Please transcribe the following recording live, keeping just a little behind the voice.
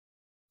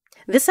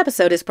This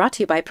episode is brought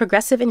to you by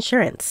Progressive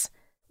Insurance.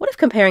 What if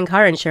comparing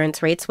car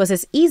insurance rates was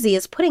as easy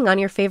as putting on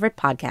your favorite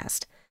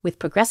podcast? With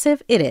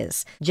Progressive, it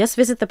is. Just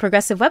visit the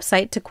Progressive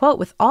website to quote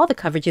with all the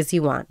coverages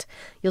you want.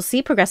 You'll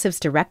see Progressive's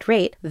direct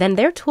rate, then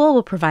their tool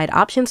will provide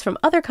options from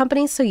other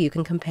companies so you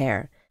can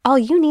compare. All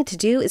you need to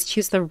do is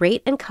choose the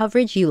rate and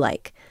coverage you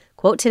like.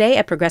 Quote today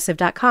at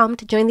Progressive.com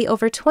to join the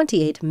over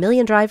 28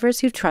 million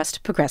drivers who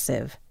trust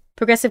Progressive.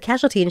 Progressive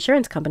Casualty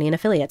Insurance Company and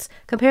Affiliates.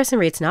 Comparison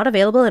rates not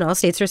available in all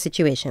states or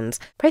situations.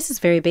 Prices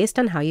vary based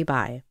on how you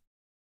buy.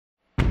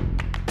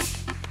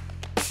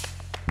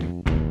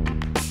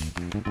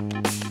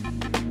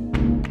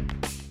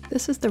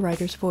 This is The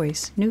Writer's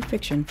Voice, new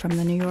fiction from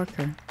The New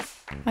Yorker.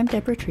 I'm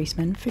Deborah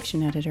Treisman,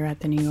 fiction editor at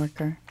The New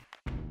Yorker.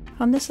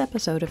 On this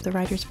episode of The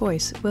Writer's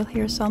Voice, we'll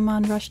hear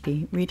Salman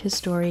Rushdie read his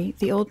story,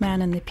 The Old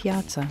Man in the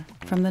Piazza,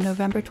 from the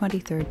November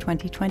 23,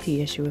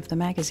 2020 issue of the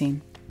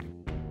magazine.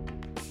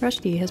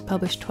 Rushdie has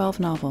published 12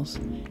 novels,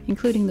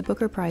 including the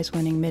Booker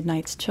Prize-winning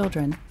Midnight's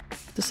Children,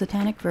 The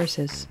Satanic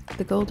Verses,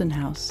 The Golden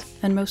House,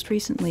 and most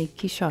recently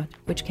Quichotte,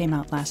 which came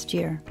out last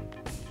year.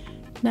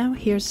 Now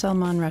here's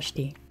Salman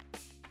Rushdie.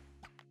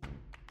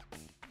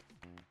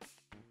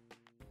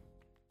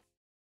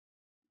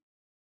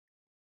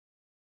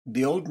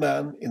 The Old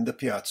Man in the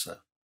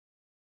Piazza.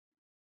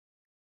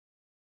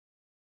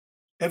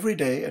 Every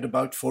day at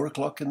about 4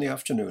 o'clock in the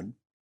afternoon,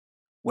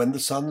 when the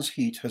sun's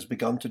heat has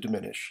begun to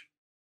diminish,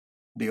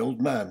 the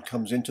old man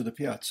comes into the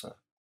piazza.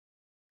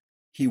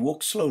 He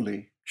walks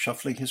slowly,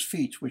 shuffling his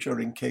feet, which are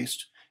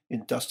encased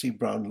in dusty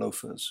brown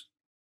loafers.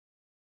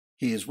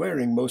 He is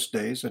wearing most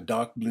days a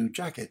dark blue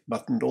jacket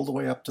buttoned all the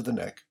way up to the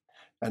neck,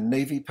 and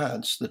navy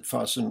pants that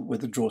fasten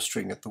with a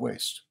drawstring at the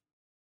waist.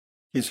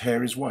 His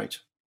hair is white,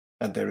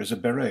 and there is a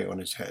beret on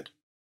his head.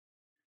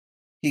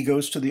 He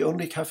goes to the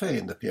only cafe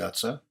in the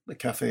piazza, the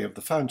Cafe of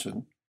the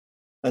Fountain,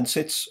 and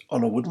sits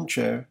on a wooden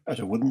chair at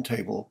a wooden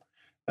table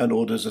and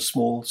orders a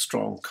small,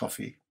 strong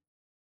coffee.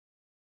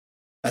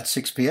 At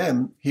 6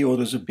 p.m., he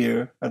orders a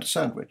beer and a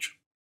sandwich.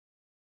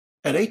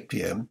 At 8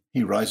 p.m.,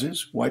 he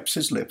rises, wipes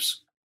his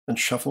lips, and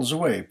shuffles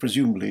away,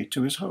 presumably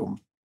to his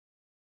home.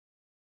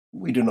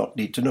 We do not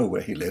need to know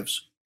where he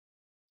lives.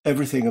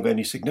 Everything of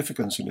any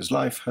significance in his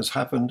life has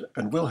happened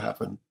and will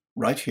happen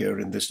right here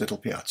in this little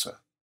piazza.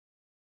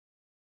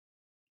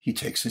 He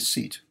takes his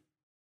seat.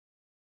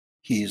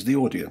 He is the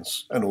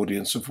audience, an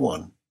audience of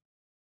one.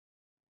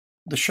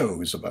 The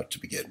show is about to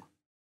begin.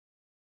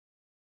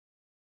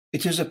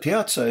 It is a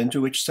piazza into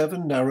which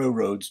 7 narrow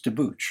roads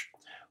debouch,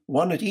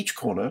 one at each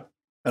corner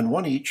and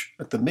one each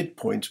at the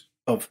midpoint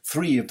of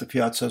 3 of the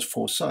piazza's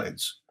 4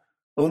 sides.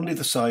 Only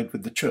the side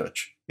with the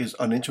church is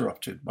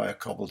uninterrupted by a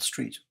cobbled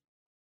street.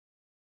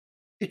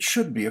 It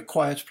should be a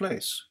quiet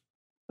place,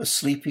 a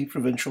sleepy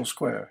provincial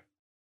square,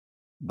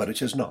 but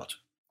it is not.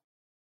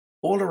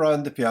 All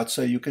around the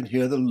piazza you can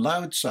hear the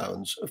loud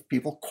sounds of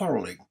people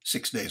quarreling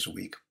 6 days a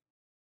week.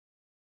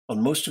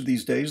 On most of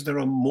these days there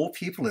are more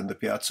people in the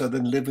piazza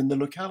than live in the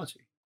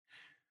locality.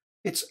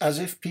 It's as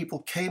if people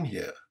came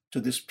here to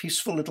this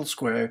peaceful little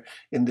square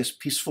in this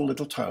peaceful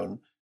little town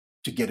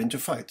to get into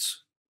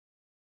fights.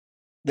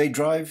 They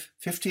drive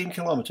 15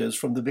 kilometers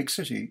from the big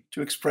city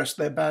to express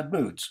their bad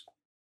moods.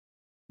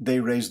 They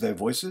raise their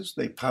voices,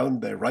 they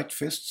pound their right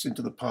fists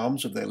into the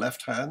palms of their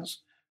left hands.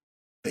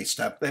 They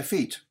stamp their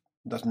feet.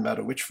 Doesn't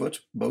matter which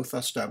foot, both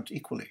are stamped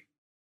equally.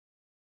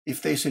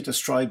 If they sit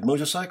astride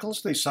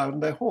motorcycles, they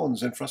sound their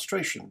horns in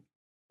frustration,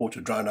 or to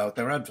drown out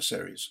their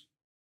adversaries.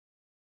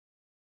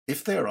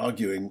 If they are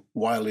arguing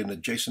while in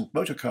adjacent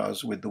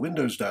motorcars with the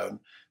windows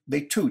down,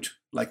 they toot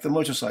like the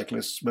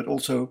motorcyclists, but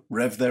also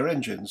rev their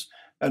engines,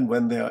 and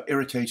when they are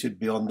irritated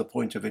beyond the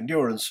point of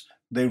endurance,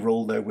 they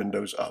roll their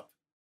windows up.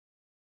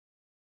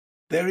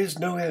 There is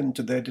no end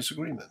to their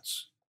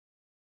disagreements.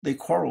 They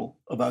quarrel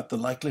about the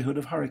likelihood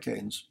of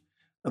hurricanes,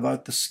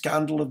 about the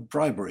scandal of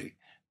bribery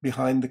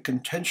behind the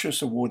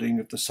contentious awarding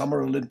of the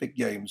Summer Olympic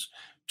Games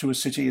to a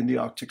city in the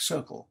Arctic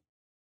Circle,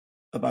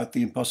 about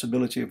the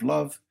impossibility of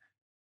love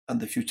and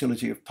the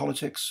futility of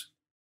politics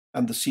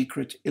and the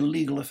secret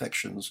illegal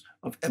affections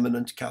of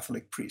eminent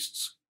Catholic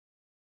priests.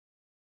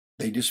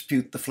 They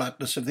dispute the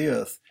flatness of the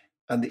earth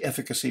and the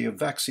efficacy of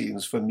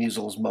vaccines for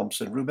measles, mumps,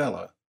 and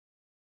rubella.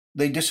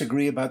 They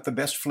disagree about the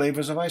best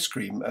flavors of ice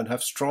cream and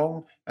have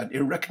strong and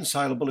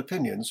irreconcilable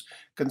opinions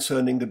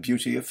concerning the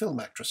beauty of film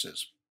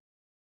actresses.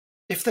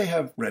 If they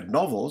have read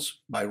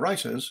novels by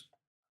writers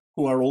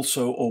who are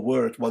also or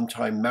were at one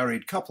time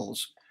married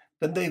couples,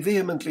 then they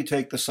vehemently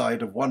take the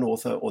side of one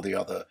author or the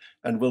other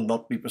and will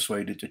not be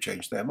persuaded to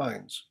change their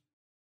minds.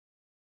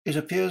 It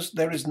appears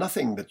there is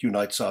nothing that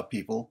unites our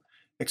people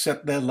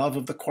except their love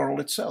of the quarrel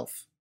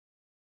itself.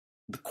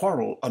 The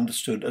quarrel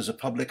understood as a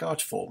public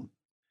art form,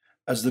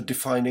 as the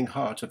defining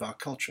heart of our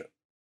culture.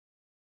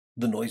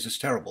 The noise is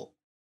terrible,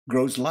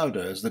 grows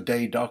louder as the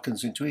day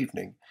darkens into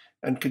evening,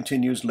 and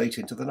continues late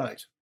into the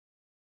night.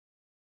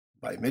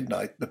 By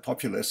midnight, the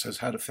populace has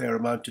had a fair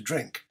amount to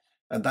drink,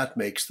 and that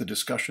makes the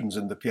discussions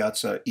in the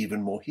piazza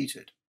even more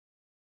heated.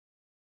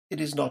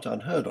 It is not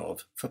unheard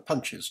of for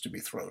punches to be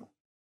thrown.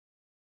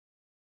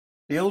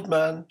 The old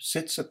man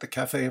sits at the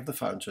Café of the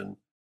Fountain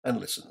and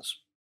listens.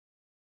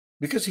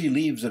 Because he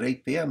leaves at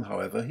 8 p.m.,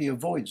 however, he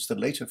avoids the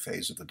later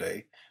phase of the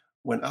day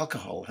when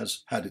alcohol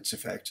has had its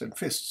effect and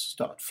fists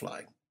start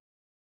flying.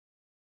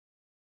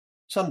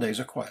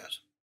 Sundays are quiet.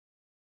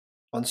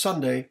 On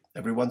Sunday,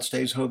 everyone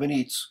stays home and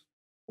eats,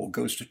 or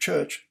goes to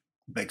church,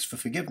 begs for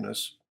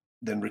forgiveness,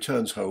 then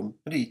returns home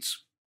and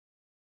eats.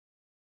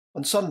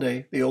 On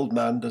Sunday, the old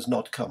man does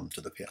not come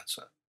to the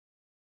piazza.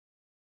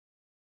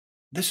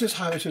 This is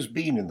how it has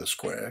been in the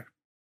square,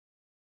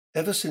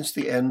 ever since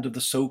the end of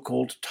the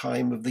so-called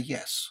time of the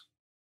yes.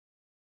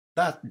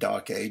 That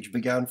dark age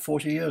began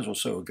 40 years or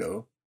so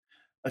ago,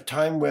 a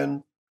time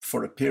when,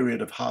 for a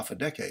period of half a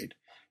decade,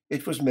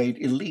 it was made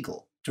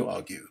illegal to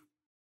argue.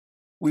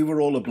 We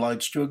were all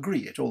obliged to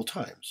agree at all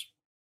times.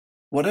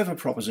 Whatever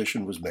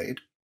proposition was made,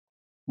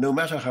 no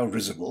matter how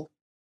risible,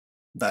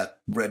 that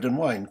bread and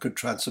wine could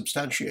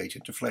transubstantiate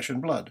into flesh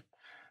and blood,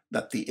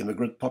 that the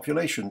immigrant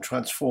population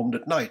transformed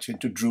at night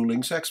into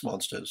drooling sex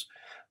monsters,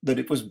 that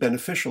it was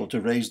beneficial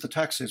to raise the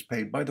taxes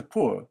paid by the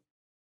poor,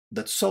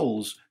 that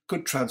souls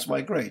could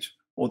transmigrate,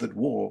 or that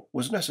war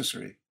was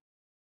necessary.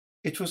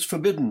 It was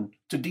forbidden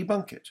to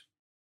debunk it.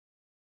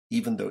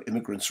 Even though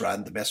immigrants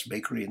ran the best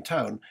bakery in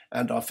town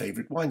and our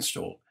favorite wine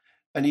stall,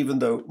 and even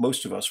though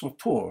most of us were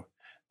poor,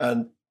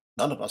 and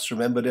none of us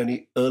remembered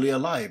any earlier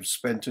lives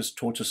spent as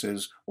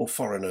tortoises or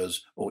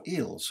foreigners or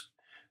eels,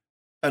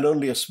 and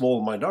only a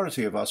small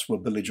minority of us were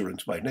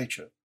belligerent by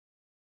nature.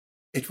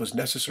 It was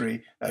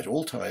necessary at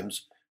all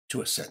times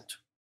to assent.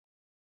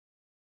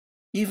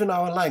 Even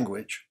our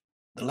language,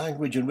 the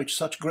language in which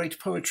such great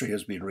poetry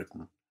has been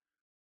written,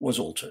 was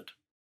altered.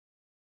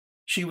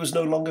 She was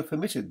no longer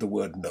permitted the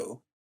word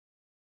no.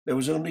 There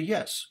was only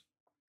yes,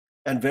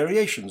 and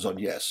variations on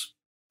yes.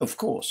 Of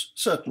course,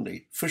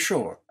 certainly, for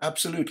sure,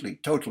 absolutely,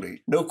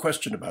 totally, no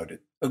question about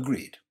it,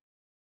 agreed.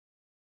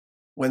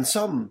 When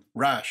some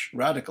rash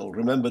radical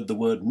remembered the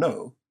word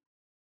no,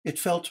 it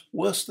felt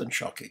worse than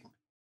shocking,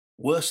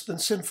 worse than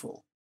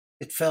sinful.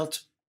 It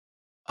felt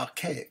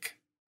archaic,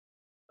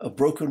 a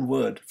broken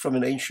word from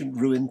an ancient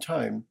ruined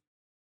time,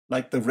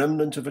 like the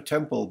remnant of a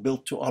temple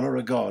built to honor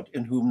a god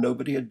in whom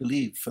nobody had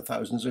believed for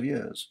thousands of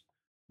years,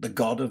 the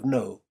god of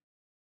no.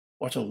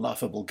 What a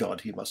laughable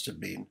god he must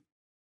have been.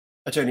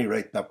 At any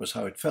rate, that was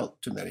how it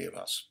felt to many of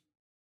us.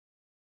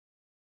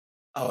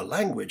 Our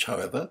language,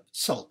 however,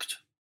 sulked.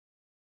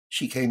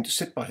 She came to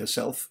sit by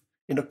herself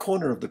in a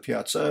corner of the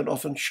piazza and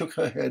often shook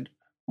her head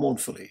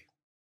mournfully.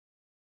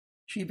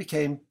 She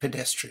became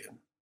pedestrian.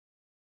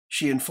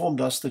 She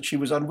informed us that she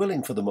was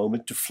unwilling for the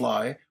moment to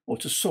fly or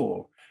to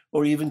soar,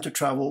 or even to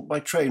travel by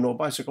train or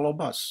bicycle or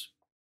bus.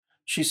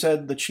 She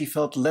said that she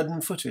felt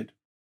leaden-footed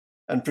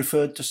and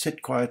preferred to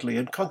sit quietly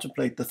and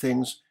contemplate the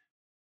things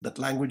that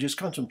languages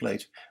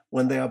contemplate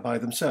when they are by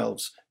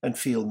themselves and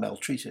feel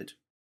maltreated.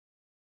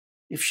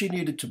 If she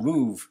needed to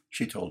move,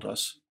 she told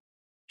us,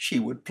 she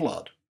would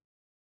plod.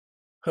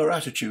 Her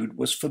attitude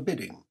was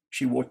forbidding.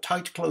 She wore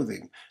tight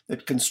clothing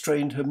that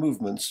constrained her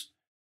movements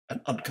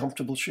and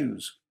uncomfortable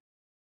shoes.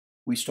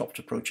 We stopped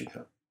approaching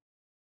her.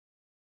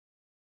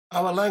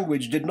 Our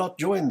language did not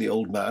join the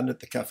old man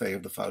at the Café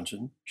of the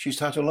Fountain. She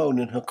sat alone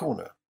in her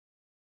corner.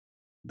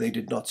 They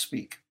did not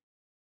speak.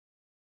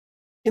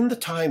 In the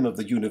time of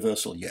the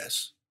universal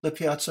yes, the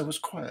piazza was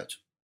quiet.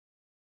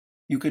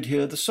 You could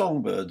hear the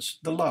songbirds,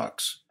 the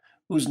larks,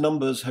 whose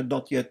numbers had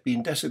not yet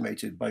been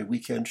decimated by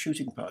weekend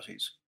shooting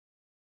parties.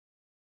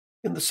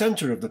 In the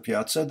center of the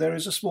piazza there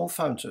is a small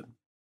fountain,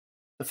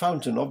 the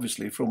fountain,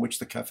 obviously, from which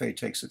the café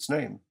takes its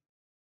name.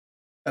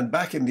 And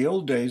back in the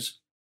old days,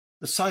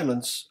 the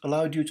silence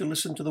allowed you to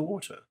listen to the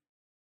water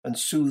and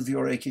soothe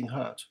your aching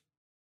heart.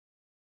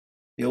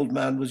 The old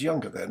man was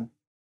younger then,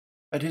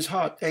 and his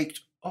heart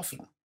ached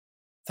often,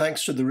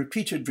 thanks to the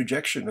repeated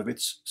rejection of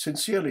its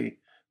sincerely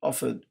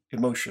offered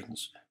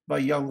emotions by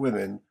young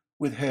women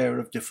with hair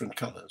of different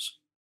colors.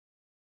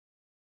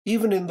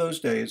 Even in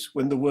those days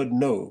when the word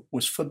no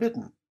was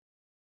forbidden,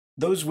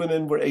 those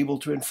women were able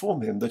to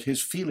inform him that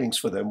his feelings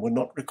for them were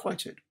not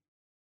requited.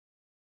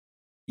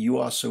 "You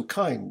are so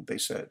kind," they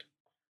said,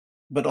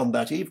 "but on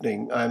that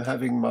evening I am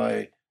having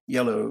my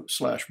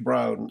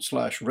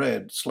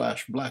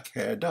yellow/brown/red/black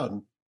hair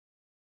done."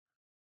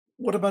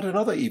 "What about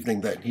another evening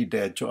then?" he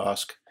dared to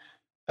ask,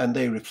 and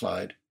they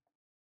replied,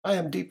 "I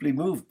am deeply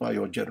moved by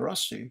your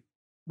generosity,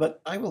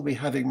 but I will be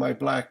having my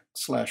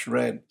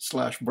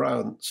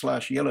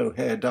black/red/brown/yellow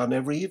hair done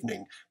every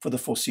evening for the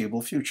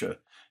foreseeable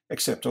future,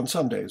 except on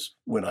Sundays,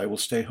 when I will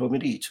stay home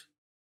and eat,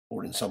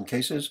 or in some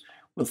cases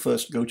will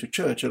first go to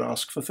church and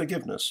ask for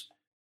forgiveness,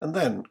 and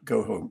then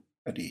go home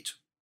and eat."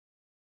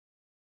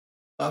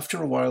 After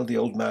a while, the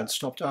old man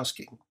stopped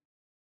asking.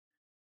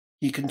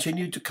 He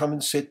continued to come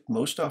and sit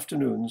most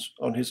afternoons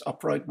on his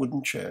upright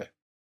wooden chair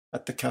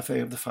at the Café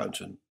of the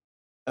Fountain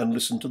and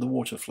listen to the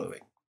water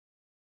flowing.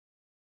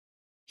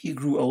 He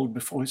grew old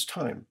before his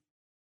time,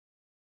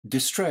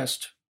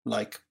 distressed,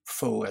 like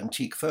faux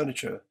antique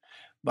furniture,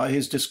 by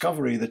his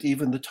discovery that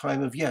even the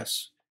time of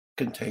yes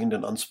contained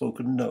an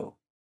unspoken no.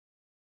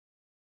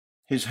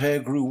 His hair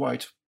grew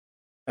white,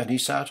 and he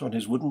sat on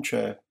his wooden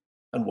chair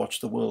and watch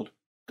the world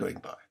going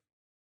by.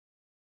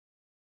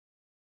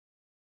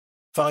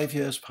 5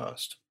 years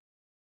passed.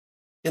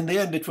 In the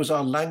end, it was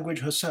our language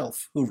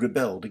herself who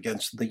rebelled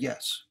against the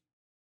yes.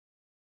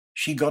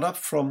 She got up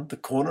from the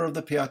corner of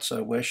the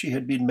piazza where she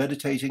had been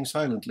meditating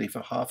silently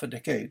for half a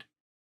decade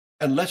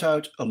and let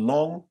out a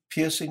long,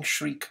 piercing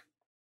shriek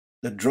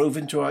that drove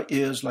into our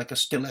ears like a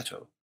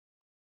stiletto.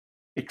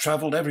 It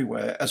traveled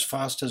everywhere as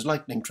fast as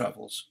lightning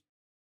travels.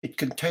 It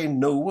contained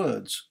no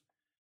words.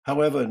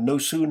 However, no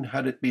sooner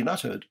had it been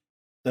uttered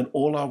than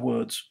all our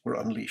words were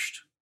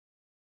unleashed.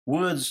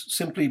 Words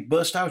simply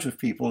burst out of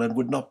people and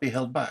would not be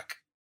held back.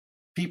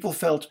 People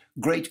felt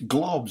great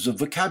globs of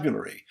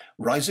vocabulary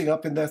rising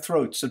up in their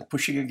throats and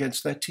pushing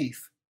against their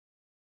teeth.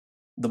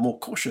 The more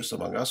cautious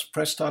among us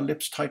pressed our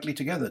lips tightly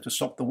together to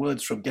stop the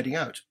words from getting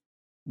out.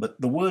 But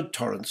the word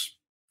torrents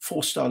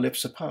forced our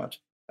lips apart,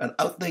 and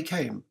out they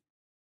came,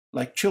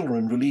 like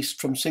children released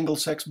from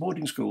single-sex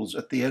boarding schools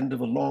at the end of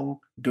a long,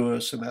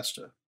 dour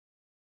semester.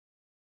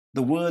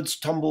 The words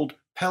tumbled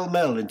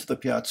pell-mell into the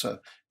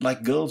piazza,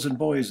 like girls and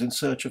boys in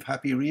search of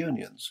happy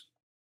reunions.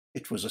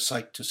 It was a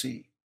sight to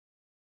see.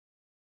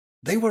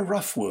 They were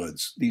rough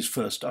words, these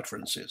first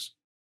utterances.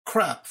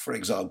 Crap, for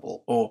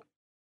example, or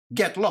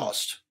get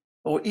lost,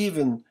 or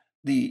even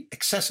the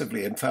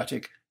excessively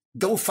emphatic,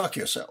 go fuck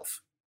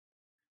yourself.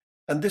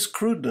 And this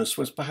crudeness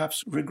was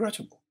perhaps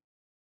regrettable.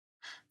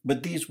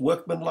 But these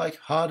workmanlike,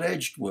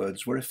 hard-edged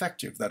words were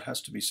effective, that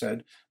has to be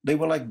said. They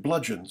were like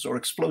bludgeons or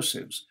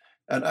explosives,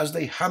 and as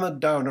they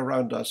hammered down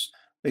around us,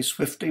 they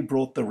swiftly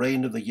brought the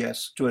reign of the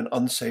yes to an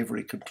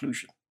unsavory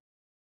conclusion.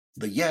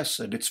 The yes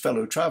and its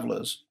fellow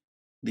travelers,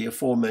 the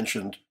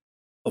aforementioned,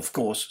 of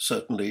course,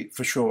 certainly,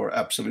 for sure,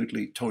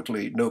 absolutely,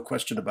 totally, no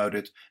question about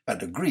it,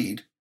 and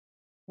agreed,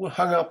 were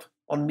hung up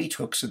on meat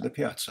hooks in the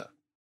piazza,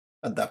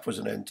 and that was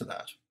an end to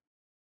that.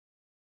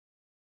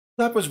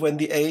 That was when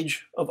the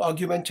age of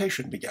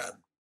argumentation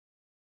began.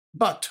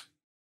 But,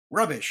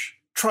 rubbish,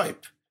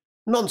 tripe,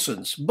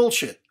 nonsense,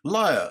 bullshit,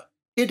 liar,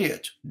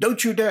 idiot,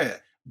 don't you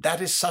dare,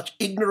 that is such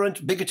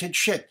ignorant, bigoted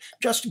shit,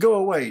 just go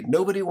away,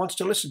 nobody wants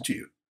to listen to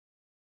you.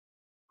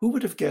 Who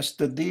would have guessed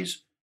that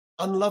these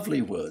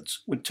unlovely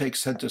words would take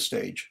center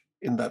stage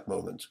in that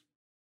moment?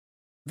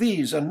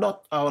 These are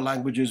not our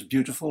language's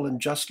beautiful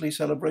and justly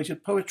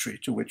celebrated poetry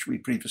to which we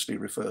previously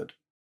referred.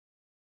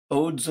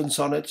 Odes and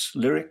sonnets,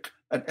 lyric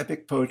and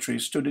epic poetry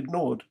stood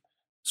ignored,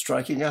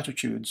 striking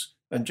attitudes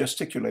and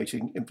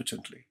gesticulating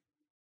impotently.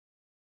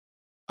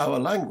 Our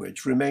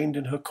language remained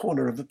in her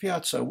corner of the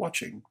piazza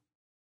watching,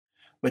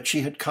 but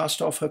she had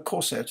cast off her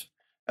corset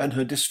and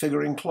her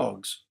disfiguring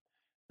clogs,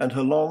 and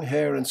her long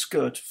hair and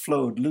skirt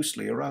flowed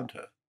loosely around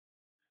her.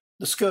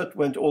 The skirt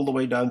went all the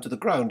way down to the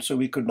ground, so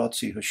we could not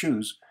see her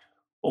shoes,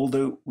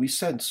 although we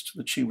sensed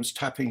that she was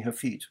tapping her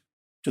feet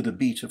to the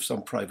beat of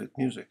some private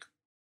music.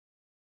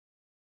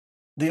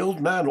 The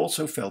old man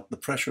also felt the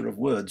pressure of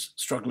words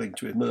struggling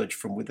to emerge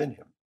from within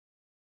him.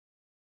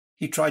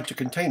 He tried to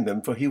contain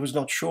them, for he was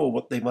not sure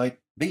what they might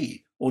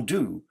be, or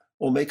do,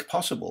 or make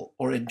possible,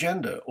 or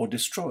engender, or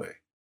destroy.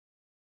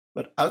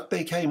 But out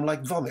they came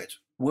like vomit,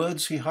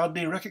 words he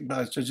hardly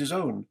recognized as his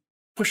own,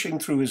 pushing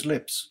through his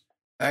lips,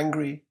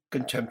 angry,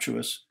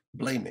 contemptuous,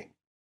 blaming.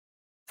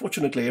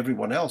 Fortunately,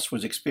 everyone else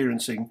was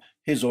experiencing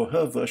his or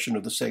her version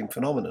of the same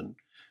phenomenon,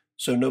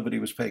 so nobody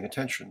was paying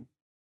attention.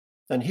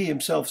 And he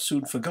himself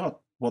soon forgot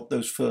what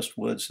those first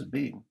words had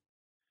been,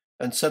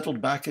 and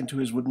settled back into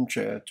his wooden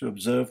chair to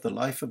observe the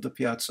life of the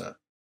piazza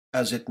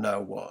as it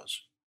now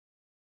was.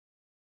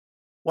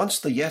 Once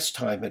the yes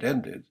time had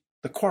ended,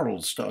 the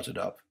quarrels started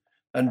up,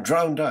 and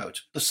drowned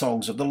out the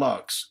songs of the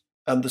larks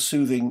and the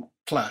soothing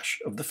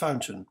plash of the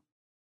fountain,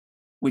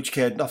 which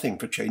cared nothing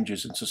for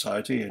changes in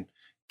society and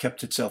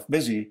kept itself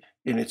busy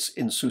in its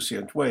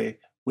insouciant way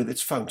with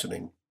its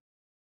fountaining.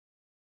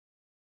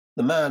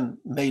 The man,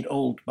 made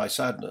old by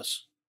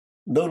sadness,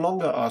 no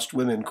longer asked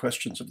women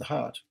questions of the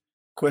heart,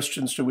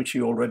 questions to which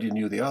he already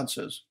knew the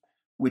answers,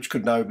 which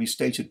could now be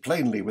stated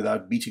plainly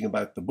without beating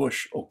about the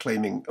bush or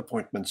claiming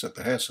appointments at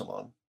the hair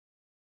salon.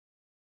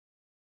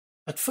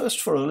 At first,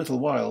 for a little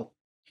while,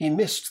 he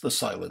missed the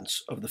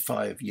silence of the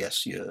 5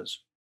 yes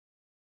years.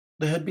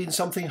 There had been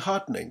something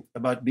heartening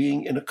about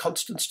being in a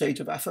constant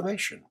state of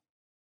affirmation,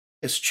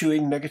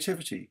 eschewing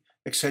negativity,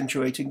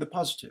 accentuating the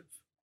positive.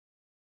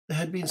 There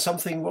had been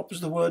something, what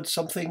was the word,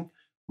 something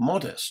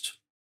modest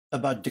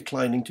about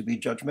declining to be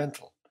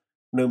judgmental,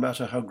 no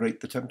matter how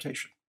great the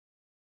temptation.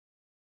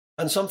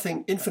 And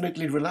something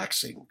infinitely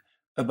relaxing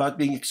about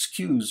being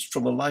excused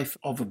from a life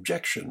of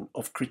objection,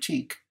 of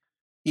critique,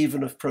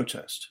 even of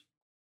protest.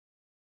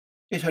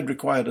 It had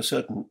required a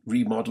certain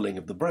remodeling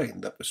of the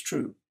brain, that was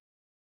true.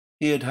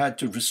 He had had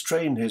to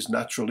restrain his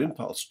natural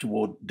impulse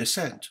toward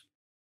dissent,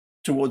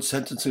 toward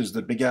sentences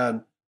that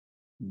began,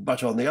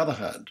 but on the other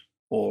hand,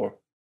 or,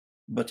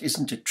 but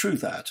isn't it true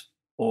that,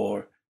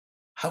 or,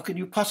 how can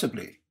you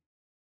possibly?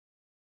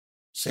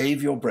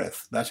 Save your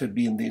breath, that had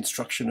been the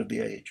instruction of the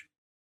age.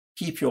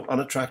 Keep your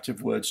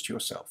unattractive words to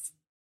yourself.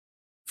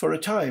 For a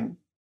time,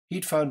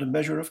 he'd found a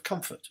measure of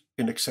comfort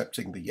in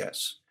accepting the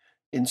yes,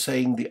 in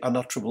saying the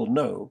unutterable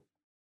no,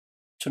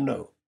 to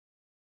know.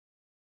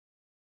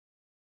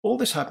 All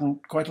this happened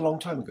quite a long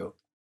time ago.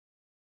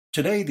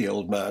 Today the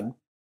old man,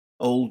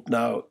 old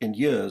now in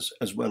years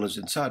as well as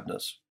in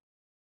sadness,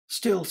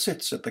 still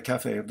sits at the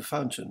Café of the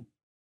Fountain,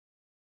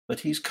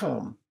 but he's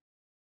calm,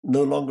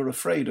 no longer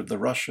afraid of the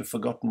rush of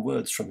forgotten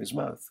words from his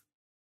mouth.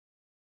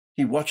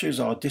 He watches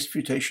our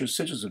disputatious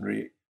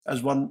citizenry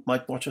as one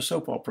might watch a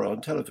soap opera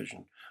on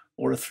television,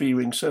 or a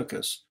three-ring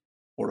circus,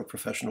 or a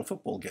professional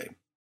football game.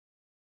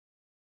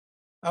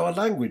 Our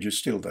language is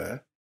still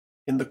there,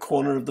 in the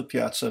corner of the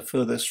piazza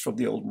furthest from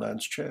the old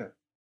man's chair.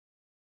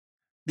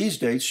 These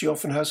days she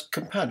often has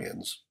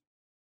companions,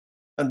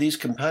 and these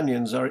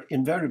companions are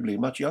invariably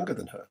much younger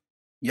than her,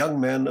 young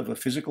men of a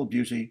physical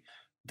beauty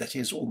that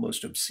is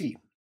almost obscene.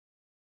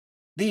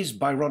 These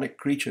Byronic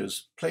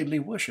creatures plainly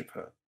worship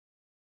her,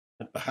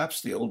 and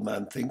perhaps the old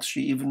man thinks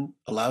she even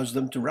allows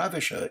them to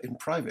ravish her in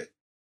private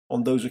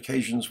on those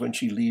occasions when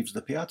she leaves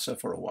the piazza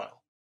for a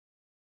while.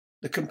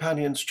 The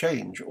companions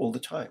change all the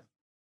time.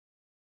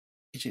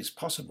 It is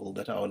possible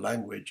that our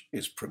language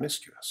is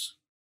promiscuous.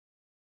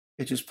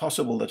 It is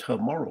possible that her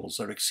morals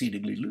are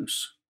exceedingly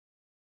loose.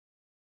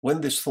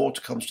 When this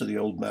thought comes to the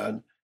old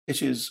man,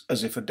 it is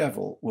as if a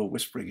devil were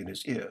whispering in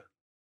his ear.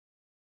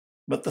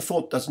 But the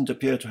thought doesn't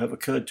appear to have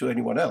occurred to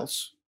anyone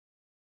else.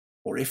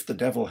 Or if the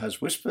devil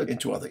has whispered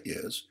into other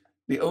ears,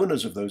 the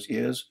owners of those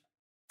ears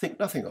think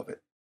nothing of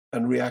it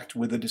and react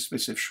with a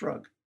dismissive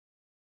shrug.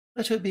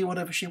 Let her be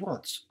whatever she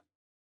wants.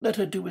 Let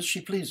her do as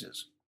she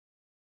pleases.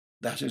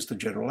 That is the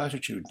general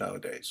attitude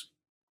nowadays.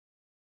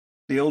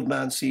 The old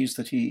man sees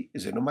that he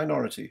is in a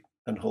minority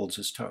and holds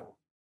his tongue.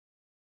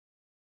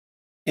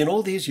 In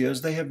all these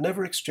years, they have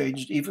never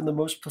exchanged even the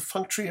most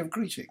perfunctory of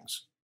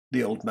greetings,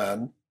 the old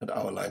man and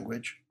our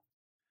language.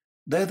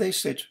 There they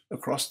sit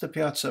across the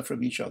piazza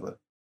from each other,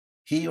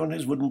 he on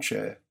his wooden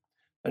chair,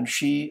 and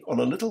she on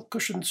a little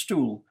cushioned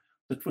stool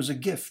that was a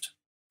gift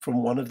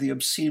from one of the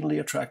obscenely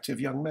attractive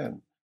young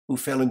men who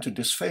fell into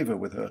disfavor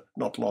with her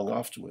not long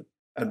afterward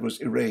and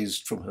was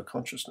erased from her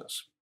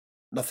consciousness.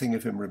 Nothing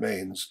of him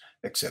remains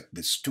except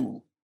this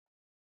stool.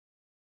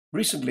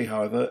 Recently,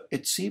 however,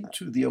 it seemed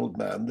to the old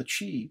man that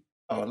she,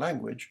 our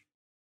language,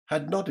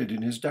 had nodded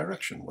in his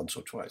direction once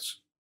or twice,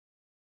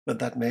 but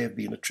that may have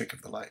been a trick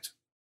of the light.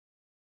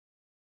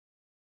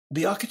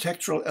 The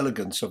architectural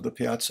elegance of the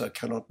piazza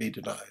cannot be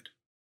denied.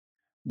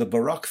 The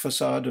Baroque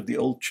facade of the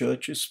old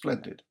church is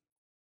splendid,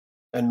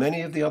 and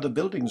many of the other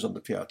buildings on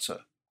the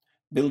piazza,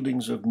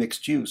 buildings of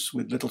mixed use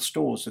with little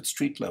stores at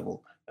street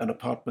level and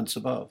apartments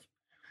above,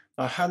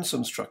 are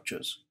handsome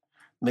structures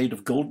made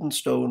of golden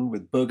stone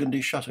with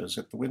burgundy shutters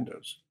at the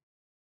windows.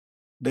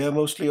 They are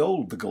mostly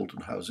old, the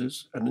golden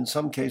houses, and in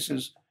some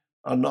cases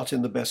are not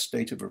in the best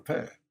state of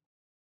repair.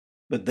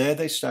 But there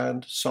they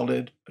stand,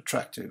 solid,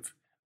 attractive,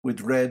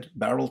 with red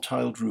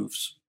barrel-tiled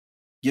roofs,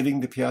 giving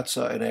the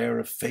piazza an air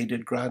of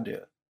faded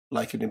grandeur,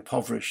 like an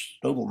impoverished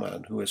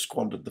nobleman who has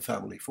squandered the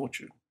family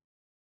fortune.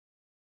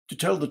 To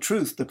tell the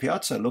truth, the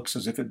piazza looks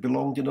as if it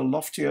belonged in a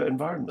loftier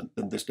environment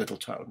than this little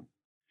town.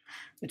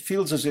 It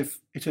feels as if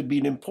it had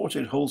been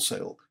imported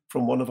wholesale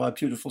from one of our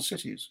beautiful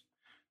cities,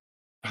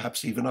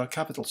 perhaps even our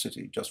capital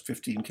city, just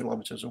 15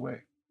 kilometers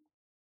away.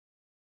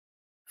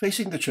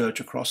 Facing the church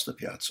across the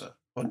piazza,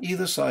 on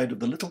either side of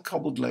the little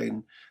cobbled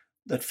lane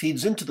that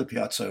feeds into the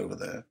piazza over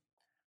there,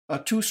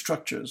 are two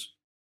structures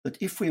that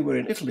if we were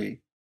in Italy,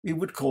 we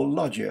would call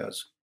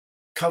loggias,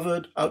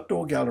 covered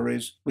outdoor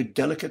galleries with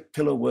delicate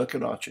pillar work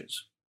and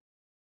arches.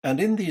 And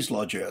in these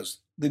loggias,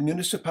 the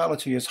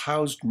municipality has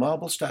housed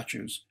marble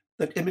statues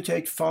that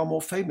imitate far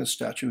more famous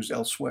statues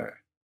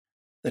elsewhere,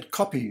 that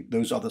copy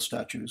those other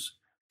statues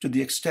to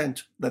the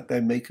extent that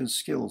their makers'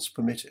 skills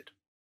permitted.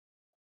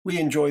 We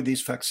enjoy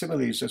these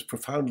facsimiles as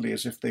profoundly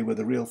as if they were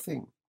the real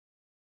thing.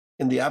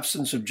 In the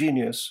absence of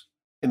genius,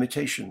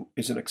 imitation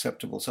is an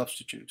acceptable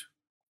substitute.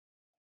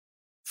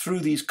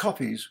 Through these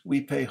copies,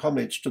 we pay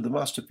homage to the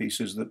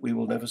masterpieces that we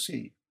will never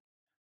see.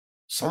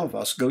 Some of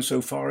us go so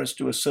far as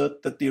to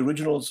assert that the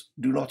originals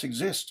do not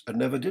exist and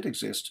never did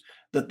exist,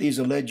 that these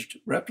alleged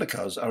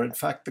replicas are in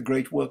fact the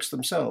great works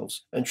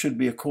themselves and should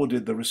be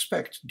accorded the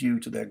respect due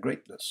to their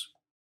greatness.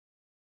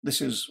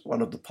 This is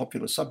one of the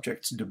popular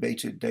subjects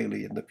debated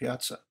daily in the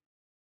piazza.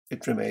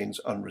 It remains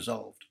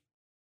unresolved.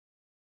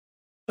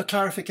 A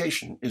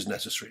clarification is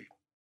necessary.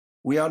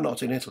 We are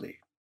not in Italy.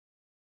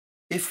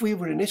 If we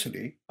were in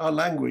Italy, our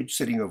language,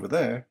 sitting over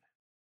there,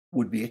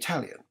 would be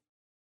Italian.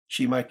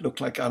 She might look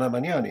like Anna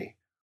Magnani,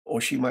 or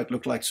she might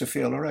look like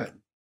Sophia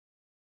Loren.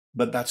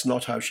 But that's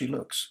not how she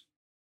looks,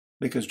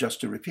 because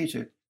just to repeat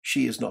it,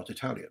 she is not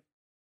Italian,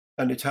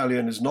 and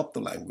Italian is not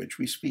the language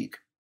we speak.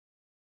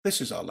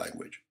 This is our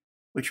language,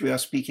 which we are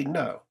speaking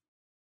now,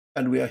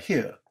 and we are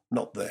here,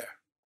 not there.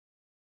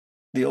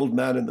 The old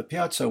man in the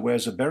piazza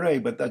wears a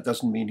beret, but that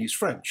doesn't mean he's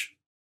French.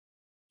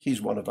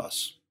 He's one of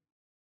us.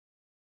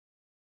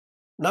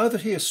 Now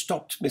that he has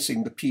stopped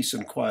missing the peace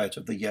and quiet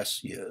of the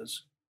yes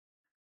years,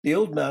 the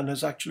old man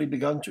has actually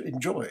begun to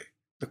enjoy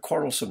the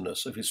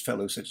quarrelsomeness of his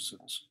fellow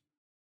citizens.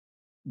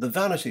 The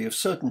vanity of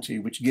certainty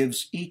which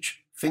gives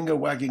each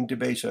finger-wagging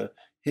debater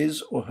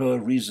his or her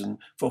reason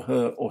for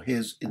her or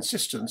his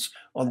insistence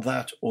on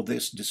that or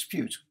this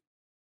dispute,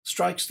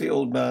 strikes the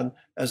old man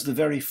as the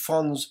very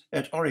fons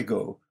et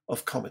origo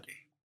of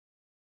comedy.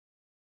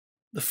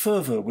 The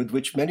fervour with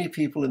which many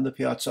people in the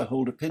Piazza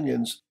hold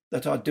opinions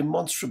that are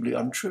demonstrably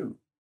untrue.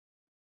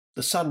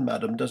 The sun,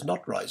 madam, does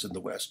not rise in the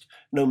west,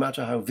 no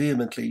matter how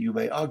vehemently you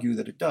may argue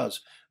that it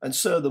does, and,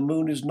 sir, the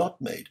moon is not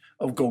made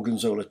of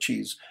gorgonzola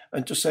cheese,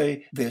 and to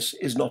say this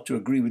is not to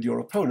agree with your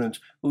opponent,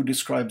 who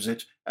describes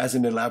it as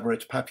an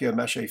elaborate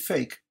papier-mâché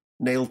fake,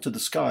 nailed to the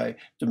sky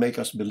to make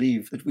us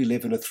believe that we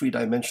live in a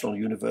three-dimensional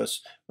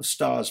universe of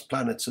stars,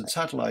 planets, and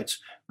satellites,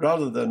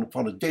 rather than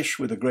upon a dish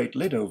with a great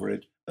lid over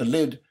it, a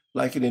lid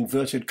like an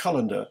inverted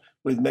colander,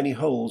 with many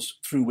holes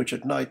through which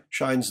at night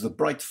shines the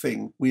bright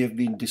thing we have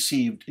been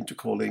deceived into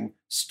calling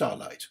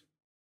starlight.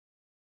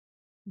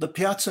 The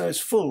Piazza is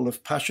full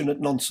of passionate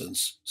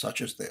nonsense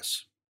such as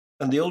this,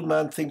 and the old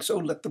man thinks, oh,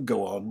 let them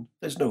go on,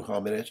 there's no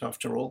harm in it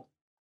after all.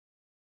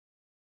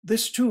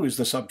 This too is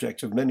the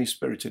subject of many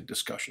spirited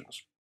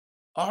discussions.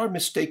 Are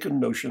mistaken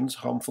notions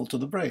harmful to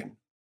the brain,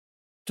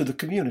 to the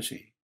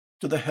community,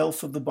 to the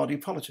health of the body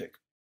politic?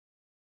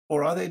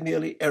 Or are they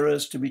merely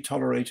errors to be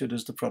tolerated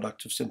as the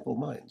product of simple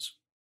minds?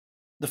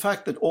 The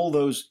fact that all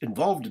those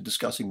involved in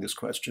discussing this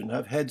question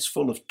have heads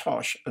full of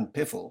tosh and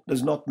piffle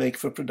does not make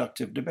for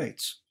productive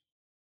debates.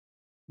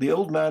 The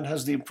old man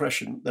has the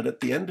impression that at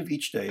the end of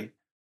each day,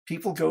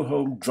 people go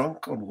home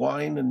drunk on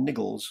wine and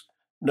niggles,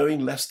 knowing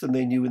less than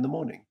they knew in the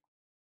morning.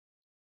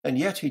 And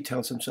yet, he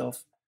tells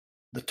himself,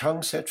 the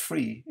tongue set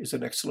free is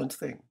an excellent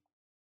thing.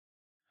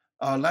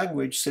 Our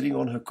language, sitting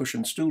on her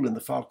cushioned stool in the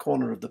far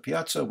corner of the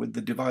piazza with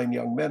the divine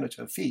young men at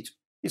her feet,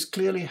 is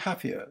clearly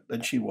happier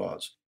than she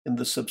was in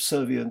the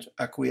subservient,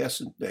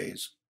 acquiescent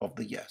days of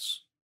the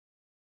yes.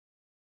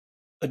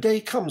 A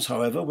day comes,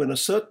 however, when a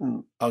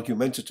certain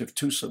argumentative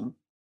twosome,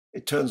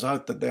 it turns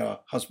out that they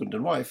are husband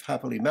and wife,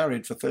 happily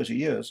married for 30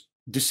 years,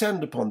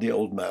 descend upon the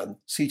old man,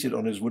 seated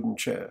on his wooden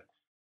chair,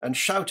 and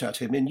shout at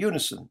him in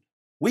unison,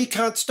 "We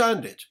can't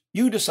stand it!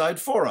 You decide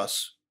for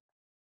us!"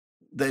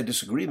 Their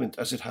disagreement,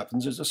 as it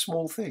happens, is a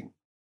small thing.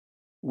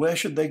 Where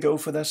should they go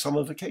for their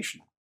summer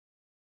vacation?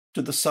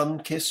 To the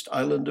sun-kissed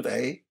island of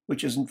A,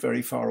 which isn't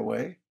very far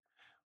away,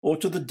 or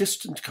to the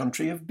distant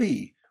country of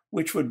B,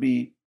 which would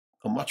be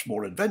a much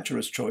more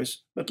adventurous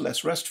choice, but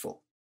less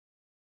restful.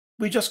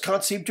 "We just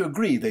can't seem to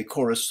agree," they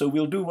chorus, "so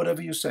we'll do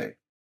whatever you say."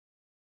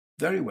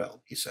 "Very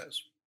well," he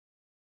says.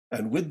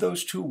 And with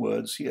those two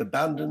words he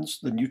abandons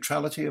the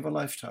neutrality of a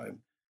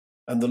lifetime,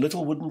 and the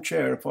little wooden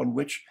chair upon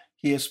which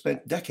he has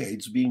spent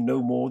decades being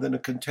no more than a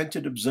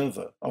contented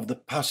observer of the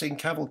passing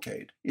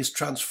cavalcade is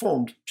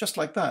transformed, just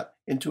like that,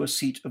 into a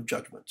seat of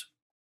judgment.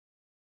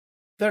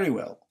 "Very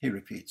well," he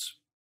repeats.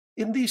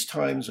 "In these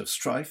times of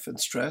strife and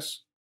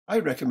stress, I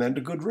recommend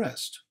a good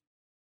rest.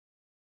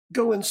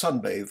 Go and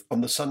sunbathe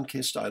on the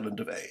sun-kissed island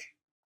of A."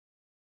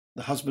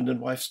 The husband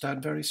and wife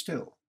stand very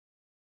still.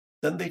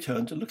 Then they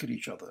turn to look at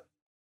each other.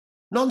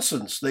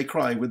 "Nonsense," they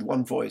cry with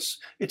one voice.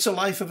 "It's a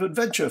life of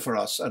adventure for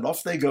us," and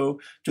off they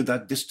go to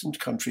that distant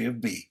country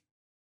of B.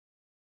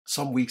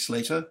 Some weeks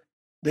later,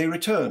 they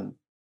return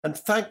and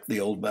thank the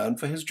old man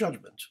for his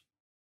judgment.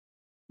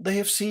 They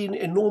have seen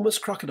enormous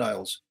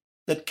crocodiles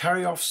that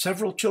carry off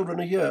several children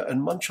a year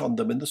and munch on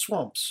them in the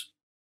swamps,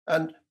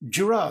 and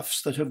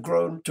giraffes that have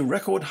grown to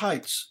record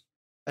heights,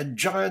 and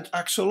giant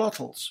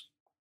axolotls.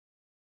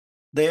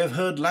 They have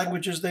heard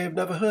languages they have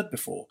never heard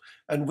before,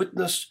 and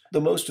witnessed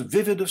the most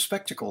vivid of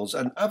spectacles,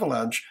 an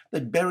avalanche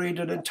that buried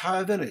an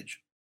entire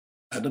village,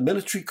 and a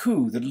military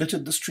coup that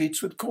littered the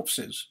streets with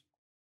corpses.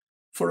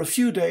 For a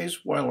few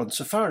days, while on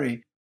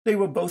safari, they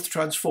were both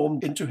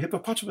transformed into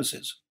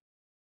hippopotamuses.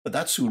 But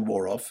that soon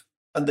wore off,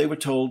 and they were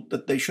told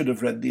that they should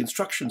have read the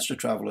instructions to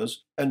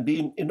travelers and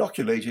been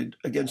inoculated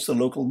against the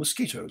local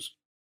mosquitoes,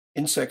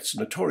 insects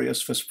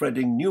notorious for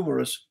spreading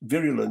numerous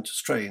virulent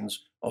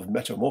strains of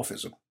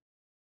metamorphism.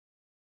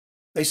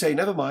 They say,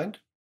 never mind,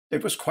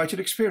 it was quite an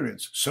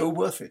experience, so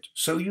worth it,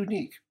 so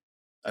unique.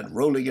 And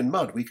rolling in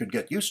mud, we could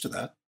get used to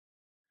that.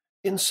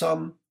 In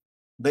sum,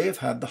 they have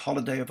had the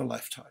holiday of a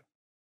lifetime.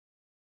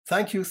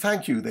 Thank you,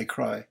 they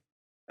cry,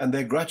 and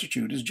their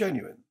gratitude is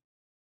genuine.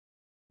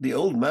 The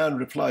old man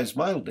replies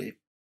mildly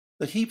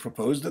that he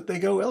proposed that they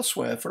go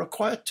elsewhere for a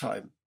quiet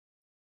time.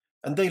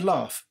 And they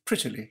laugh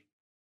prettily.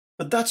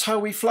 "But that's how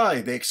we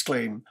fly," they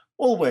exclaim.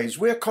 "Always,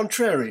 we're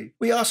contrary.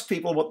 We ask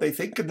people what they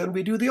think, and then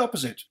we do the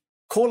opposite.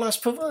 Call us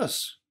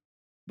perverse.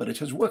 But it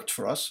has worked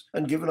for us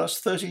and given us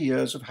 30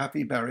 years of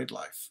happy married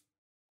life."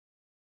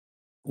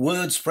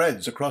 Word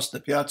spreads across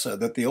the piazza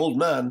that the old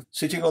man,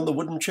 sitting on the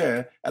wooden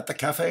chair at the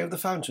Café of the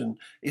Fountain,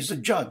 is a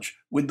judge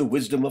with the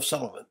wisdom of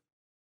Solomon.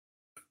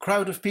 A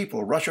crowd of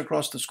people rush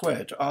across the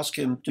square to ask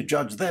him to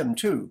judge them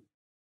too.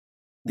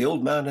 The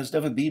old man has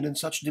never been in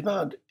such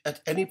demand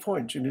at any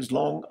point in his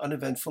long,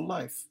 uneventful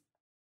life.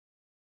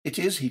 It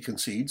is, he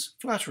concedes,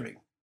 flattering.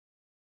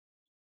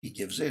 He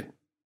gives in.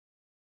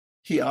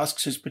 He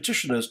asks his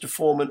petitioners to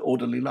form an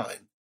orderly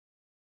line.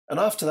 And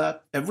after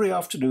that, every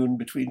afternoon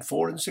between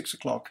 4 and 6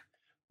 o'clock,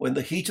 when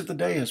the heat of the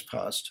day has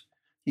passed,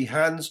 he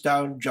hands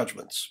down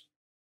judgments,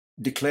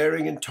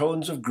 declaring in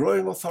tones of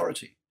growing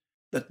authority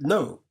that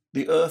no,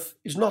 the earth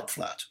is not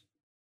flat,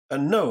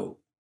 and no,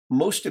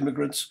 most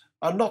immigrants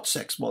are not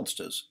sex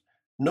monsters,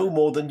 no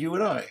more than you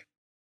and I.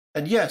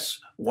 And yes,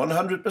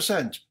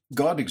 100%,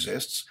 God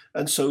exists,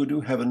 and so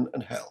do heaven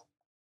and hell.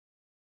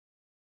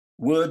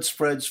 Word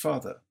spreads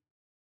farther.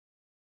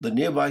 The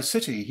nearby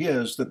city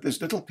hears that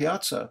this little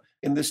piazza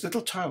in this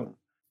little town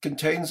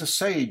contains a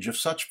sage of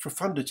such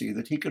profundity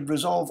that he can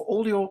resolve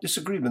all your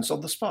disagreements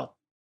on the spot.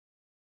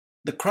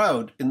 The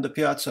crowd in the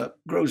piazza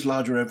grows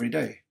larger every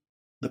day.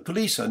 The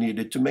police are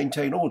needed to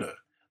maintain order.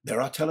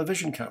 There are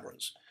television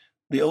cameras.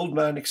 The old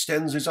man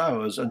extends his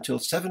hours until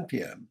 7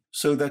 p.m.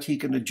 so that he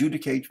can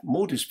adjudicate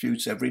more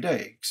disputes every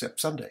day,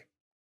 except Sunday.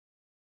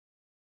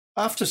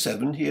 After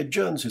 7, he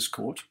adjourns his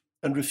court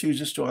and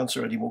refuses to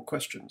answer any more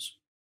questions,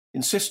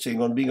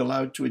 insisting on being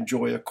allowed to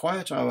enjoy a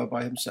quiet hour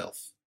by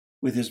himself,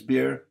 with his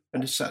beer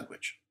and his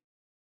sandwich.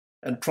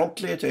 And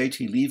promptly at 8,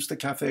 he leaves the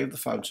Café of the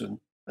Fountain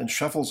and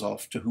shuffles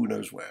off to who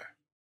knows where.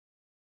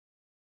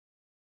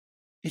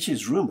 It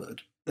is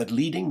rumored that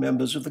leading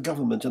members of the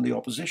government and the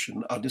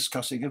opposition are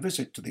discussing a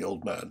visit to the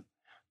old man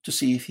to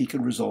see if he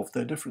can resolve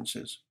their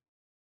differences.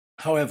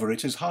 However,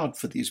 it is hard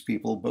for these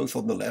people, both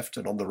on the left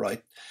and on the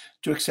right,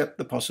 to accept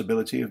the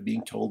possibility of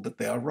being told that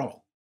they are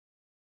wrong.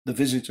 The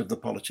visit of the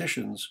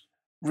politicians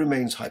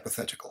remains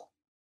hypothetical.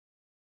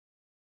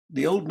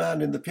 The old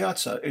man in the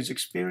piazza is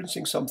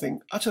experiencing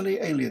something utterly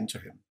alien to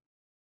him: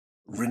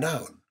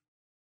 renown.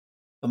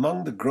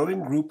 Among the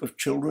growing group of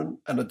children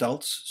and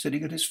adults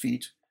sitting at his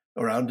feet,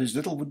 around his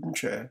little wooden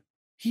chair,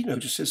 he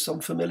notices some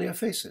familiar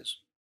faces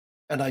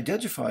and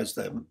identifies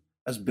them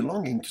as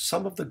belonging to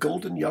some of the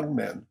golden young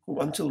men who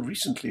until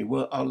recently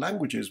were our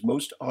language's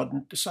most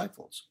ardent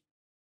disciples.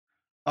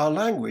 Our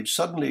language,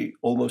 suddenly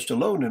almost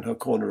alone in her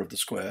corner of the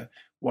square,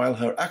 while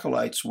her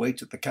acolytes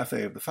wait at the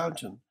Café of the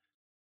Fountain,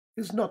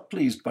 is not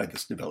pleased by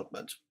this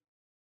development.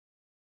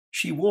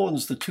 She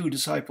warns the 2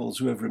 disciples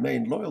who have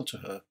remained loyal to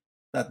her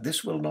that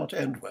this will not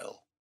end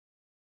well.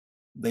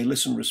 They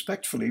listen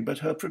respectfully, but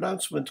her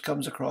pronouncement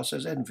comes across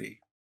as envy.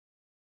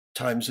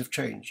 Times have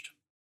changed.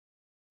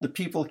 The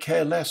people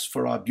care less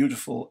for our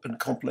beautiful and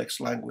complex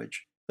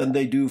language than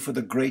they do for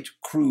the great,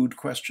 crude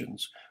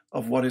questions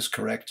of what is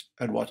correct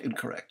and what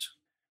incorrect.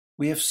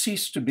 We have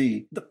ceased to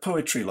be the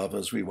poetry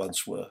lovers we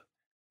once were,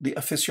 the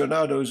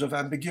aficionados of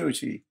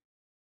ambiguity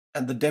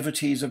and the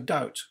devotees of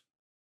doubt,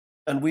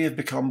 and we have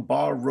become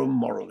bar-room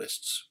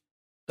moralists.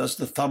 Does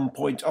the thumb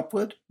point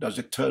upward? Does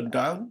it turn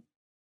down?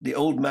 The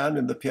old man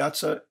in the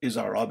piazza is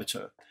our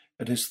arbiter,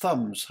 and his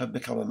thumbs have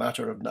become a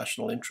matter of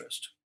national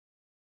interest.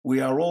 We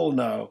are all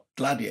now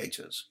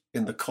gladiators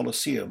in the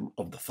Colosseum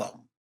of the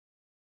thumb.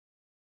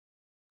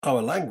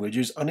 Our language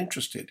is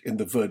uninterested in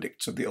the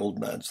verdicts of the old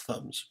man's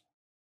thumbs.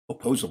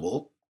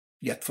 Opposable,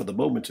 yet for the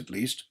moment at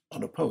least,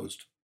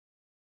 unopposed.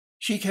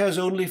 She cares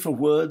only for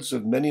words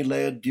of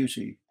many-layered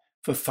beauty,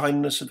 for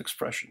fineness of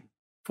expression,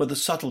 for the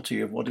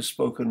subtlety of what is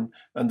spoken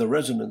and the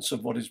resonance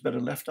of what is better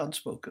left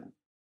unspoken,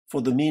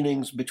 for the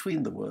meanings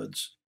between the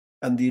words,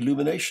 and the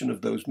illumination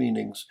of those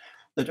meanings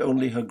that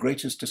only her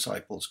greatest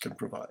disciples can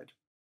provide.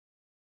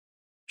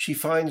 She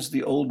finds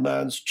the old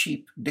man's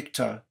cheap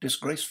dicta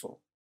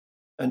disgraceful,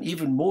 and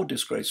even more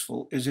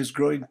disgraceful is his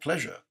growing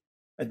pleasure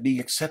at being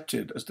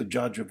accepted as the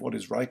judge of what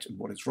is right and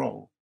what is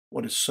wrong,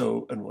 what is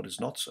so and what is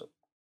not so.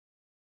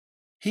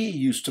 He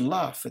used to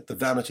laugh at the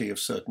vanity of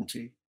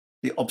certainty,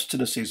 the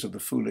obstinacies of the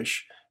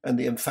foolish, and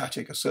the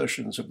emphatic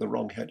assertions of the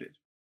wrong-headed.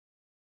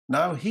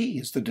 Now he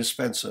is the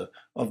dispenser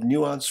of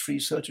nuance-free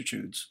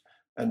certitudes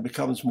and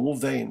becomes more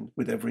vain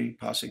with every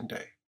passing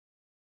day.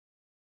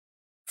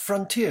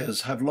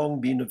 Frontiers have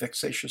long been a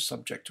vexatious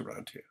subject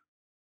around here.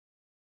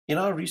 In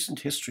our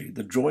recent history,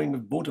 the drawing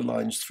of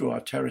borderlines through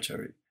our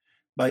territory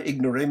by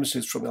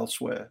ignoramuses from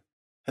elsewhere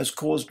has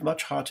caused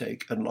much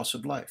heartache and loss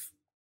of life.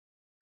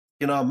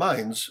 In our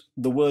minds,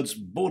 the words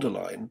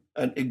borderline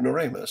and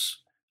ignoramus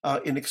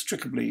are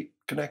inextricably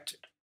connected.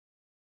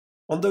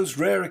 On those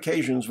rare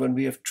occasions when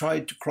we have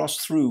tried to cross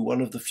through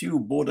one of the few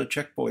border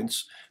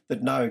checkpoints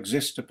that now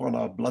exist upon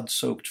our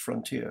blood-soaked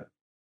frontier,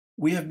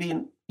 we have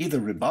been either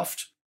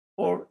rebuffed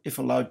or, if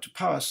allowed to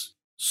pass,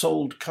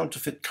 sold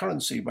counterfeit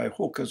currency by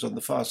hawkers on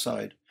the far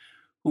side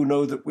who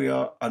know that we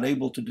are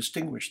unable to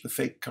distinguish the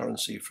fake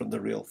currency from the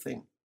real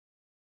thing.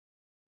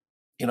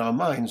 In our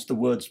minds, the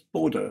words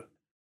border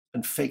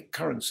and fake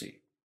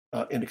currency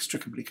are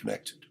inextricably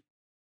connected.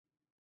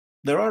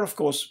 There are, of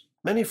course,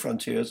 many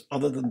frontiers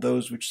other than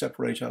those which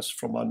separate us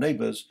from our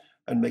neighbors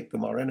and make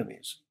them our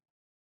enemies.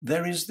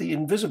 There is the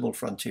invisible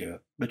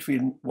frontier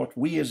between what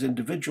we as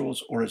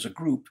individuals or as a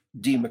group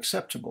deem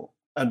acceptable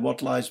and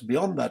what lies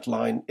beyond that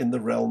line in the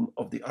realm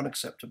of the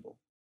unacceptable.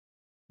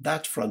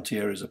 That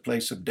frontier is a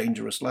place of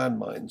dangerous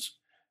landmines,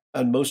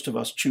 and most of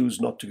us choose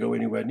not to go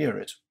anywhere near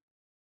it.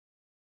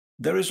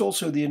 There is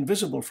also the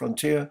invisible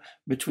frontier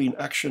between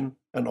action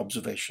and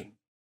observation.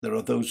 There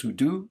are those who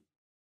do,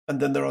 and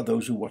then there are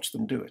those who watch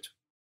them do it.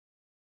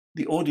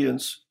 The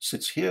audience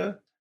sits here,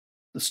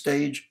 the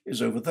stage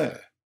is over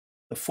there.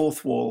 The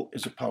fourth wall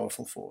is a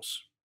powerful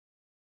force.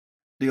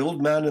 The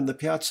old man in the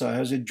Piazza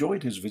has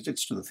enjoyed his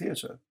visits to the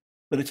theatre,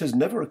 but it has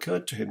never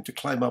occurred to him to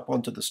climb up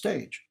onto the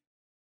stage.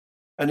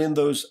 And in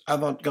those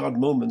avant-garde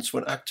moments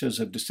when actors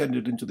have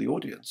descended into the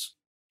audience,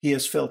 he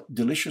has felt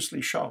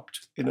deliciously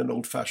shocked in an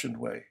old-fashioned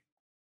way.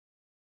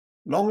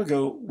 Long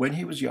ago, when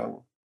he was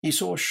young, he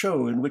saw a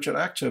show in which an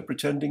actor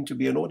pretending to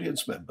be an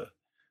audience member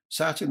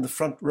sat in the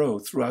front row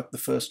throughout the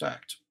first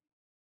act.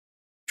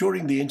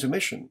 During the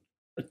intermission,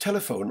 a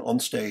telephone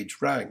on stage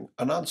rang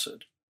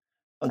unanswered,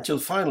 until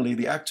finally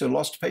the actor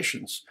lost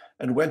patience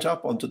and went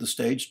up onto the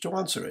stage to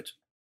answer it.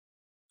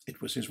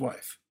 It was his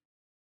wife.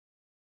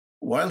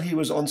 While he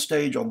was on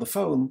stage on the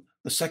phone,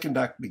 the second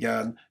act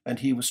began and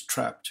he was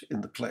trapped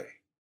in the play.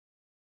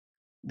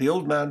 The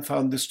old man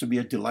found this to be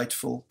a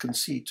delightful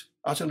conceit,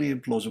 utterly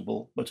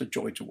implausible, but a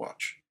joy to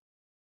watch.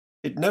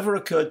 It never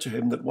occurred to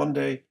him that one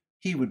day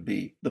he would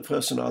be the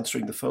person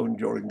answering the phone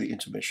during the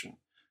intermission.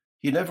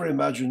 He never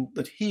imagined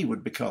that he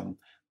would become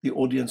the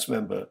audience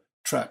member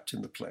trapped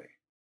in the play.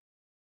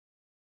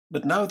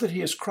 But now that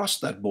he has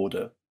crossed that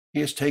border, he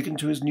has taken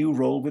to his new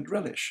role with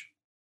relish.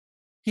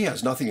 He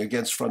has nothing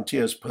against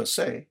frontiers per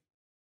se.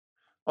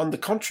 On the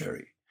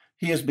contrary,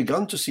 he has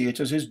begun to see it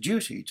as his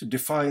duty to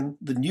define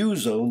the new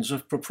zones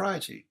of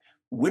propriety,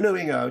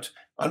 winnowing out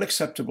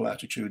unacceptable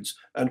attitudes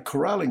and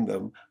corralling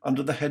them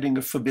under the heading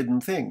of forbidden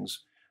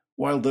things,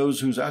 while those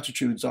whose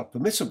attitudes are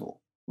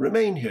permissible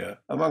remain here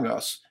among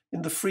us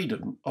in the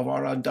freedom of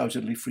our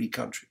undoubtedly free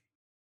country.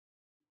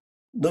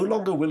 No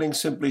longer willing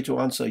simply to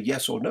answer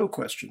yes or no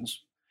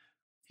questions,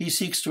 he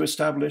seeks to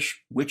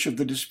establish which of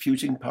the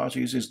disputing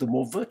parties is the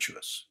more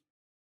virtuous,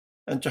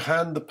 and to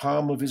hand the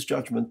palm of his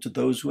judgment to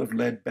those who have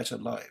led better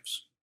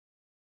lives.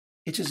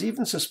 It is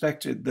even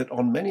suspected that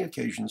on many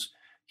occasions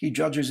he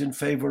judges in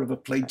favor of a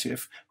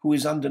plaintiff who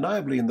is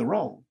undeniably in the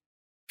wrong,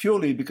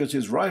 purely because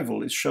his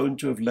rival is shown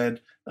to have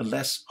led a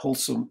less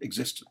wholesome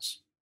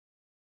existence.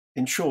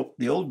 In short,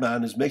 the old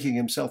man is making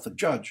himself a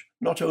judge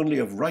not only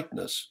of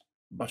rightness,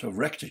 but of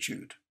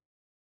rectitude.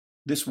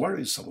 This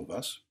worries some of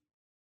us,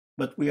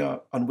 but we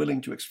are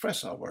unwilling to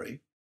express our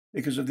worry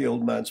because of the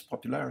old man's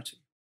popularity.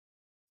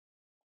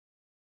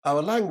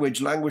 Our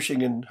language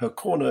languishing in her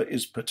corner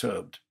is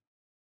perturbed.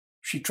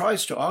 She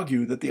tries to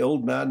argue that the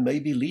old man may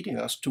be leading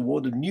us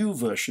toward a new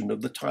version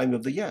of the time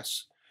of the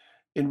yes,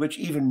 in which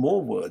even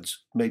more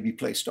words may be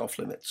placed off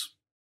limits.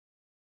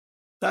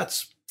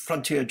 That's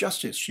frontier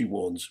justice, she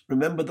warns.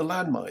 Remember the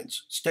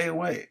landmines. Stay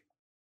away.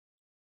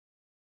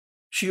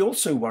 She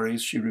also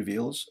worries, she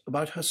reveals,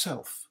 about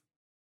herself.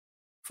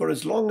 For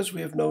as long as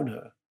we have known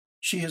her,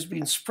 she has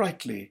been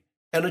sprightly,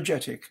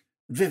 energetic,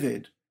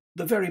 vivid,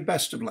 the very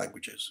best of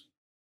languages.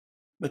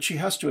 But she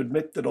has to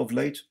admit that of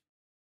late,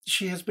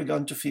 she has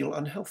begun to feel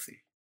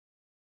unhealthy.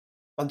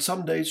 On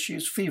some days she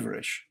is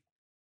feverish.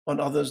 On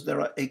others there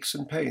are aches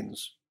and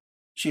pains.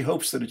 She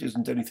hopes that it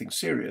isn't anything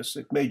serious.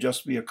 It may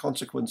just be a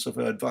consequence of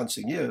her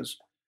advancing years.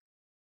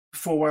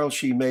 For while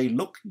she may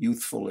look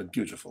youthful and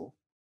beautiful,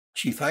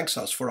 she thanks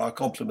us for our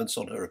compliments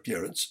on her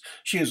appearance.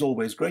 She is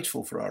always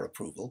grateful for our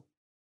approval.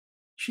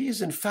 She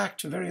is in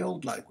fact a very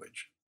old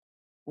language,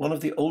 one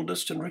of the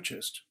oldest and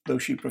richest, though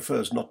she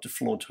prefers not to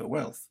flaunt her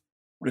wealth,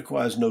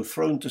 requires no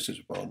throne to sit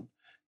upon,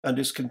 and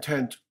is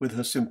content with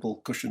her simple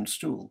cushioned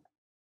stool.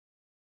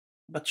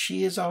 But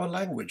she is our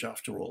language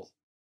after all,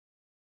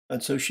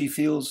 and so she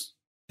feels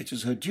it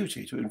is her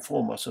duty to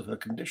inform us of her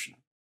condition.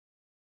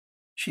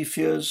 She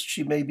fears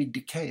she may be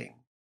decaying.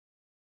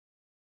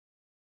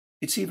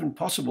 It's even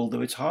possible,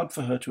 though it's hard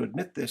for her to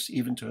admit this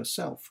even to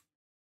herself,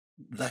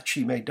 that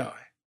she may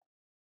die.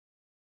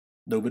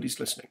 Nobody's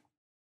listening.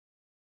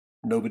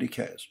 Nobody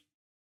cares.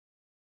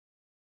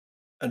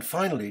 And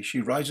finally,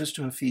 she rises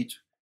to her feet,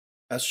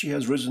 as she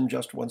has risen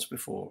just once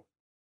before,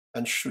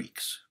 and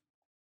shrieks.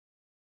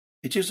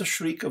 It is a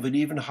shriek of an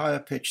even higher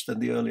pitch than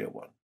the earlier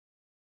one.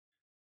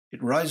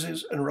 It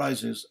rises and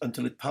rises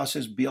until it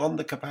passes beyond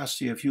the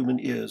capacity of human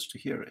ears to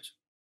hear it.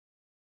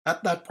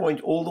 At that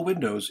point, all the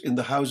windows in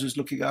the houses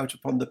looking out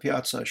upon the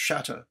piazza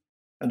shatter,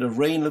 and a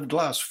rain of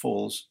glass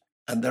falls,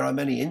 and there are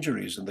many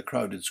injuries in the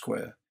crowded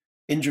square,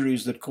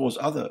 injuries that cause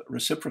other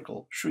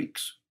reciprocal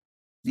shrieks.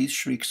 These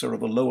shrieks are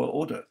of a lower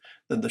order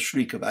than the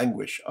shriek of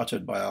anguish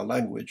uttered by our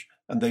language,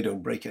 and they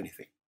don't break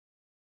anything.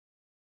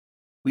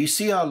 We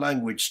see our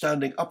language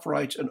standing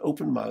upright and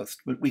open-mouthed,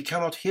 but we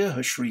cannot hear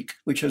her shriek,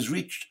 which has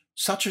reached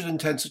such an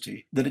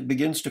intensity that it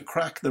begins to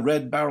crack the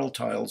red barrel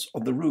tiles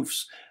on the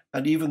roofs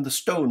and even the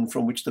stone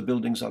from which the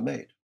buildings are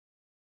made.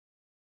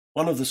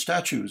 One of the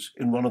statues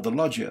in one of the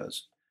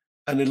loggias,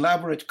 an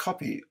elaborate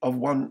copy of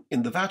one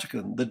in the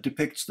Vatican that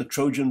depicts the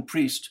Trojan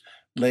priest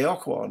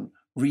Laocoon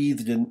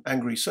wreathed in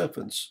angry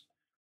serpents,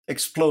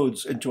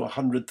 explodes into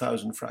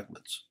 100,000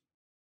 fragments.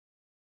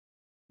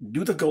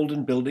 Do the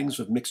golden buildings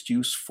of mixed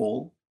use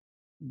fall?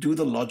 Do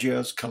the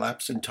loggias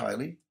collapse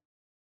entirely?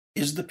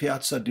 Is the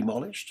piazza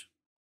demolished?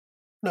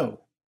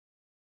 No,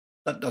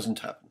 that doesn't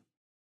happen.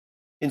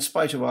 In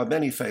spite of our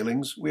many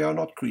failings, we are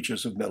not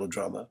creatures of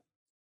melodrama.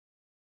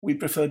 We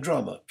prefer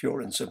drama, pure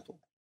and simple.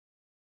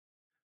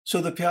 So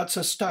the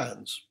piazza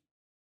stands,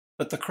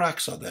 but the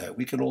cracks are there,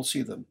 we can all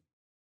see them.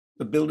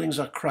 The buildings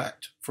are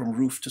cracked from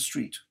roof to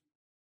street.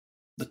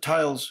 The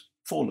tiles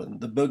fallen,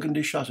 the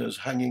burgundy shutters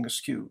hanging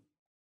askew.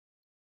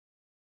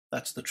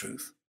 That's the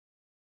truth.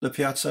 The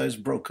piazza is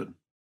broken.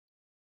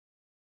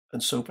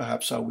 And so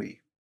perhaps are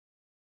we.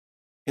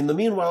 In the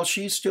meanwhile,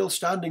 she's still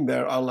standing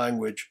there, our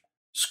language,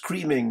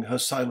 screaming her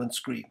silent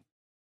scream.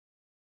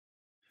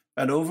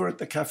 And over at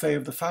the Café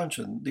of the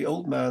Fountain, the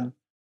old man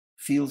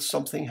feels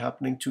something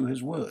happening to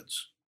his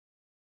words.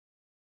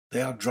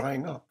 They are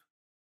drying up.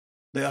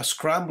 They are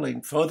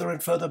scrambling further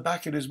and further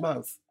back in his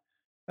mouth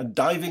and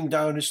diving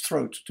down his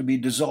throat to be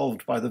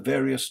dissolved by the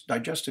various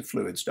digestive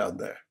fluids down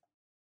there.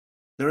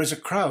 There is a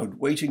crowd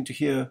waiting to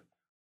hear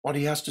what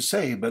he has to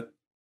say, but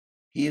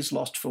he is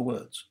lost for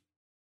words.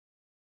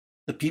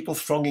 The people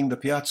thronging the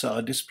piazza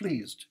are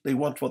displeased. They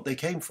want what they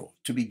came for,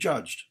 to be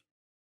judged.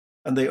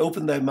 And they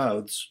open their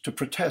mouths to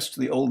protest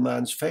the old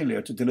man's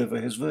failure to deliver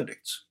his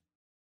verdicts.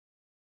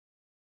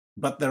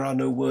 But there are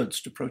no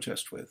words to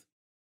protest with.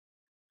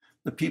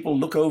 The people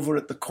look over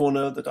at the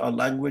corner that our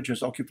language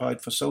has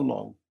occupied for so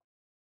long,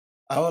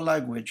 our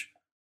language,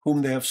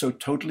 whom they have so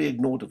totally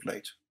ignored of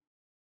late.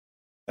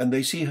 And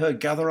they see her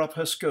gather up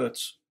her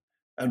skirts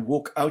and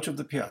walk out of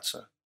the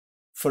piazza,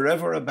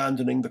 forever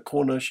abandoning the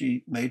corner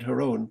she made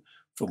her own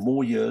for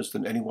more years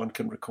than anyone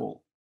can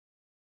recall.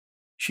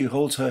 She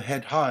holds her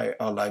head high,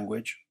 our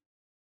language,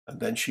 and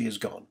then she is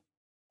gone.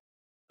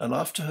 And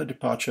after her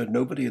departure,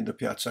 nobody in the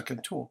piazza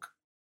can talk.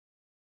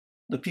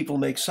 The people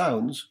make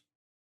sounds,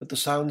 but the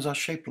sounds are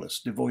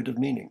shapeless, devoid of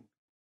meaning.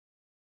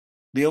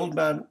 The old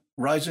man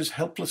rises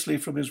helplessly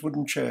from his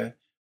wooden chair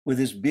with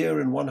his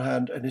beer in one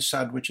hand and his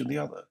sandwich in the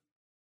other.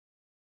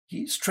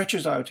 He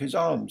stretches out his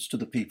arms to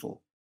the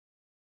people,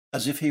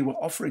 as if he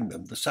were offering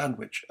them the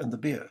sandwich and the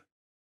beer.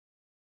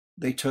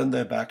 They turn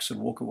their backs and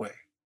walk away.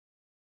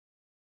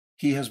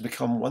 He has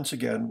become once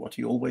again what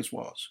he always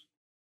was,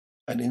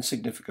 an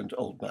insignificant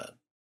old man.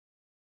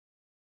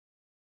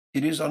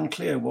 It is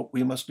unclear what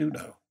we must do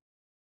now.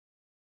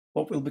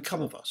 What will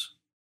become of us?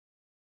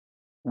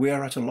 We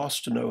are at a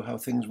loss to know how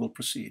things will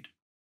proceed.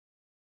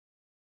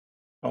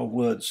 Our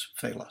words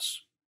fail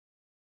us.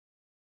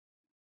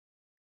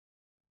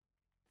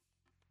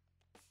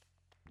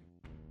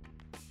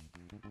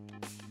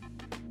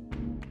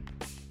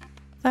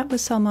 That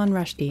was Salman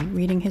Rushdie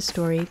reading his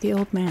story, The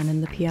Old Man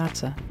in the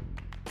Piazza.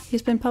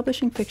 He's been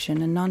publishing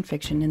fiction and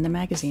nonfiction in the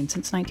magazine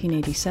since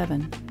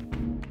 1987.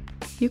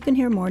 You can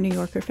hear more New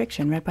Yorker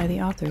fiction read by the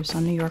authors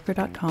on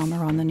NewYorker.com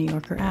or on the New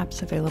Yorker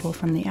apps available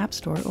from the App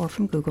Store or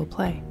from Google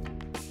Play.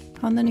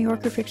 On the New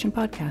Yorker Fiction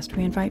Podcast,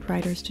 we invite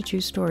writers to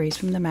choose stories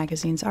from the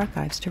magazine's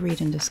archives to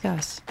read and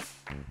discuss.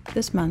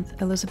 This month,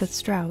 Elizabeth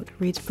Strout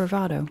reads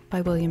Bravado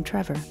by William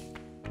Trevor.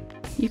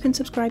 You can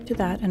subscribe to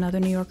that and other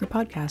New Yorker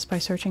podcasts by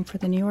searching for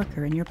The New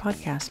Yorker in your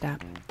podcast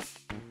app.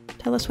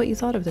 Tell us what you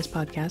thought of this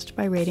podcast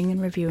by rating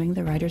and reviewing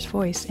The Writer's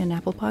Voice in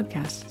Apple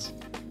Podcasts.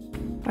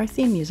 Our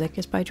theme music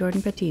is by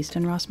Jordan Batiste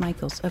and Ross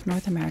Michaels of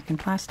North American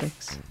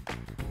Plastics.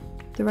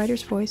 The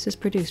Writer's Voice is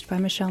produced by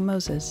Michelle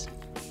Moses.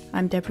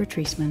 I'm Deborah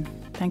Treisman.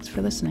 Thanks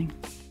for listening.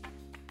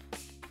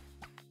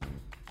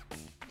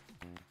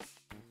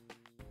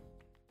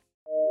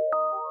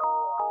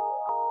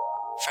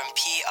 From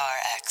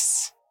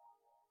PRX.